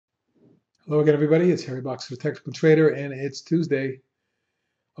Hello again, everybody. It's Harry Boxer, the Technical Trader, and it's Tuesday,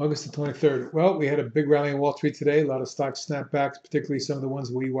 August the 23rd. Well, we had a big rally on Wall Street today. A lot of stocks snapbacks, particularly some of the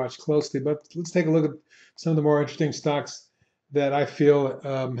ones we watch closely. But let's take a look at some of the more interesting stocks that I feel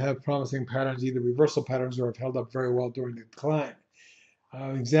have promising patterns, either reversal patterns or have held up very well during the decline.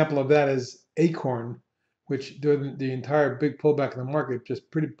 An example of that is Acorn, which during the entire big pullback in the market just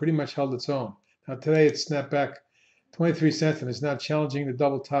pretty much held its own. Now today it snapped back 23 cents and is now challenging the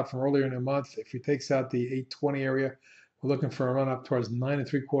double top from earlier in the month. If it takes out the 820 area, we're looking for a run up towards 9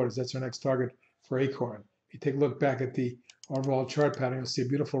 3/4. That's our next target for Acorn. If you take a look back at the overall chart pattern, you'll see a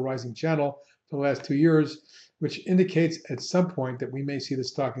beautiful rising channel for the last 2 years, which indicates at some point that we may see the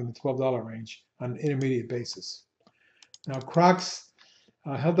stock in the $12 range on an intermediate basis. Now, CROS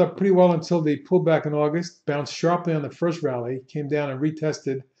held up pretty well until the pullback in August, bounced sharply on the first rally, came down and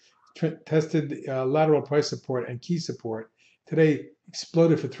retested, tested lateral price support and key support. Today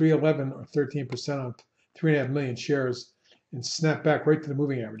exploded for 311 or 13% on 3.5 million shares and snapped back right to the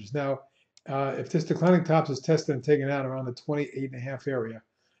moving averages. Now, if this declining tops is tested and taken out around the 28.5 area,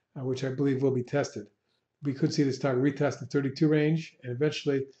 which I believe will be tested, we could see the stock retest the 32 range and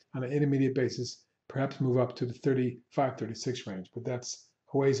eventually on an intermediate basis perhaps move up to the 35, 36 range, but that's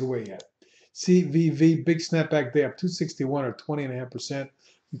a ways away yet. CVV, big snapback day up 261 or 20.5%.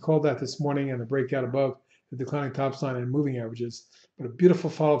 We called that this morning and a breakout above the declining tops line and moving averages. But a beautiful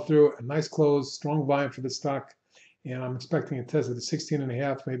follow through, a nice close, strong volume for the stock. And I'm expecting a test of the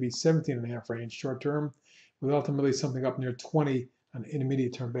 16.5, maybe 17.5 range short term, with ultimately something up near 20 on an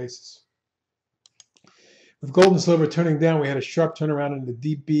intermediate term basis. With gold and silver turning down, we had a sharp turnaround in the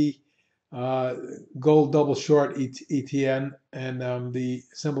DB gold double short ETN, and the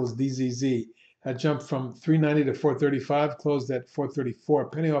symbol is DZZ. That jumped from 390 to 435, closed at 434, a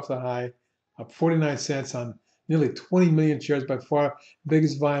penny off the high, up 49 cents on nearly 20 million shares, by far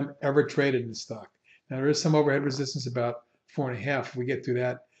biggest volume ever traded in the stock. Now there is some overhead resistance about 4.5. If we get through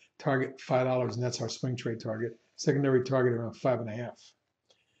that, target $5, and that's our swing trade target. Secondary target around 5.5.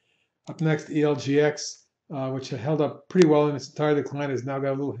 Up next, ELGX, which had held up pretty well in its entire decline, has now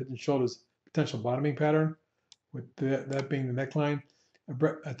got a little head and shoulders potential bottoming pattern, with that being the neckline.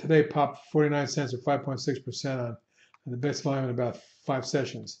 Today popped 49 cents or 5.6% on the best volume in about 5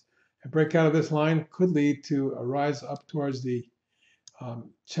 sessions. A breakout of this line could lead to a rise up towards the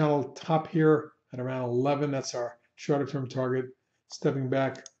channel top here at around 11. That's our shorter term target. Stepping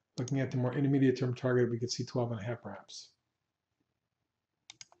back, looking at the more intermediate term target, we could see 12.5 perhaps.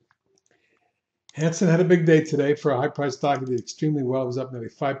 Hansen had a big day today for a high-priced stock. It did extremely well. It was up nearly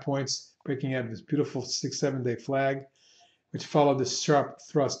 5 points, breaking out of this beautiful 6-7 day flag, which followed this sharp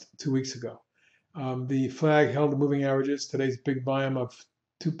thrust 2 weeks ago. The flag held the moving averages. Today's big volume of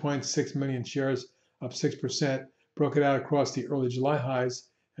 2.6 million shares, up 6%, broke it out across the early July highs,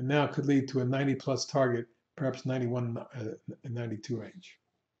 and now could lead to a 90-plus target, perhaps 91 and 92 range.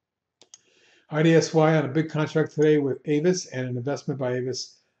 IDSY on a big contract today with Avis, and an investment by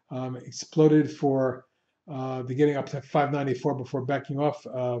Avis exploded for the getting up to 594 before backing off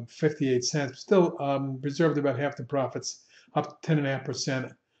 58 cents. Still reserved about half the profits, up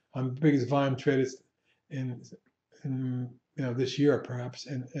 10.5% on the biggest volume traded in this year perhaps,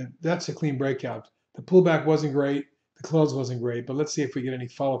 and that's a clean breakout. The pullback wasn't great, the close wasn't great, but let's see if we get any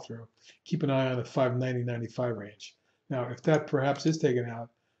follow through. Keep an eye on the 590-95 range. Now, if that perhaps is taken out,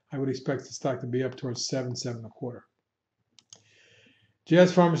 I would expect the stock to be up towards 7.25.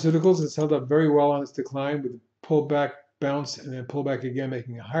 Jazz Pharmaceuticals has held up very well on its decline, with a pullback, bounce, and then pullback again,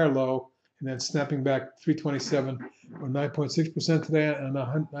 making a higher low, and then snapping back 327 or 9.6% today on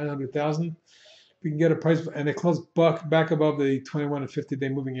 900,000. We can get a price, and it closed back above the 21 and 50-day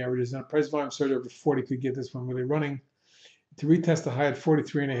moving averages, and a price volume surge over 40 could get this one really running. To retest the high at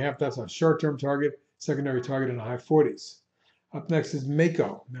 43.5, that's a short-term target, secondary target in the high 40s. Up next is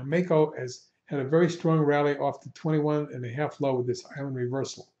Mako. Now, Mako has had a very strong rally off the 21.5 low with this island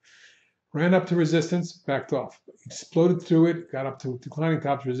reversal. Ran up to resistance, backed off. Exploded through it, got up to declining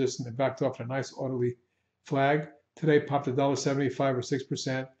tops resistance, and backed off a nice orderly flag. Today popped $1.75 or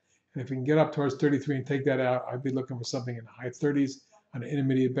 6%. And if we can get up towards 33 and take that out, I'd be looking for something in the high 30s on an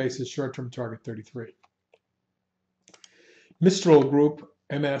intermediate basis, short-term target 33. Mistral Group,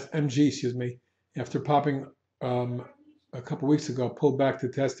 MG, after popping a couple weeks ago, pulled back to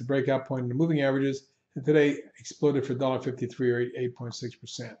test the breakout point in the moving averages, and today exploded for $1.53 or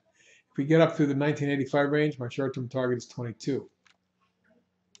 8.6%. If we get up through the 1985 range, my short-term target is 22.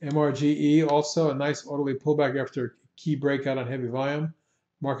 MRGE, also a nice orderly pullback after a key breakout on heavy volume.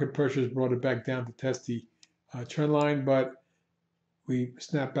 Market pressures brought it back down to test the trend line, but we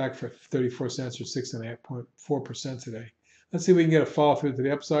snapped back for 34 cents or 6.4% today. Let's see if we can get a follow through to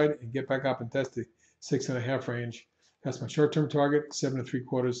the upside and get back up and test the 6.5 range. That's my short-term target, 7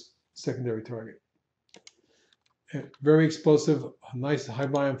 3/4 secondary target. Very explosive, nice high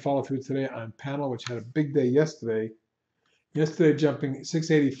volume follow through today on PANL, which had a big day yesterday. Yesterday jumping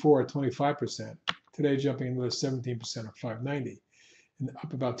 684 at 25%. Today jumping another 17% at 590, and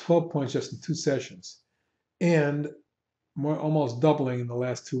up about 12 points just in 2 sessions, and almost doubling in the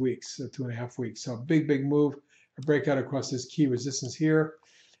last 2 weeks, 2.5 weeks. So a big move, a breakout across this key resistance here.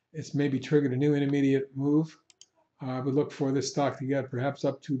 It's maybe triggered a new intermediate move. I would look for this stock to get perhaps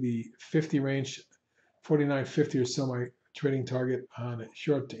up to the 50 range, 49.50 or so, my trading target on a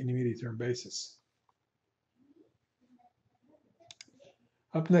short to intermediate term basis.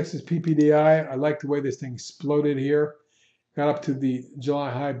 Up next is PPDI. I like the way this thing exploded here. Got up to the July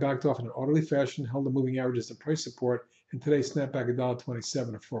high, backed off in an orderly fashion, held the moving average as a price support, and today snapped back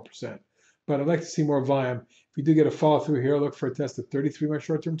 $1.27 or 4%. But I'd like to see more volume. If we do get a follow through here, look for a test of 33, my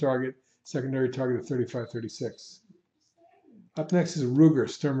short-term target, secondary target of 35.36. Up next is Ruger,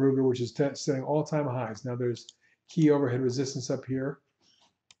 Sturm Ruger, which is setting all-time highs. Now there's key overhead resistance up here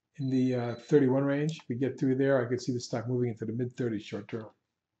in the 31 range. If we get through there, I could see the stock moving into the mid-30s short-term.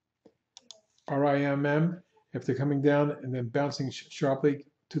 RIMM, after coming down and then bouncing sharply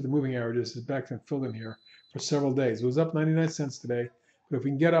to the moving averages, is back and filled in here for several days. It was up 99 cents today, but if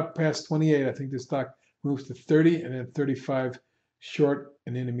we can get up past 28, I think this stock moves to 30 and then 35 short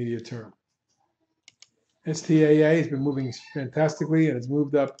and intermediate term. STAA has been moving fantastically, and it's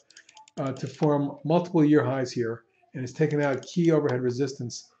moved up to form multiple year highs here, and it's taken out key overhead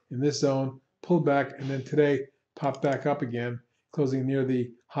resistance in this zone, pulled back, and then today popped back up again, closing near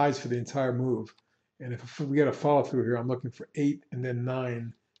the highs for the entire move. And if we get a follow through here, I'm looking for 8 and then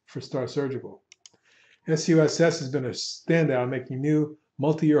 9 for Star Surgical. SUSS has been a standout, making new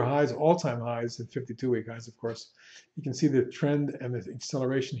multi-year highs, all-time highs, and 52-week highs, of course. You can see the trend and the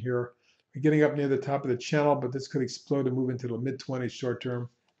acceleration here. We're getting up near the top of the channel, but this could explode and move into the mid-20s short term.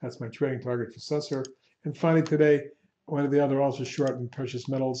 That's my trading target for Susser. And finally today, one of the other also short in precious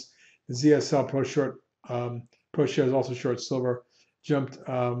metals, the ZSL Pro Short Pro Shares also short silver, jumped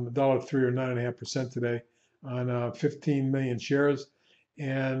 $1.03 or 9.5% today on 15 million shares,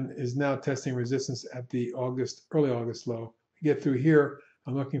 and is now testing resistance at the early August low. We get through here,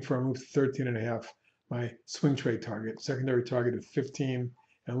 I'm looking for a move to 13.5, my swing trade target, secondary target at 15,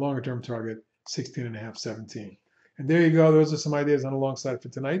 and longer term target 16.5, 17. And there you go. Those are some ideas on the long side for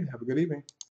tonight. Have a good evening.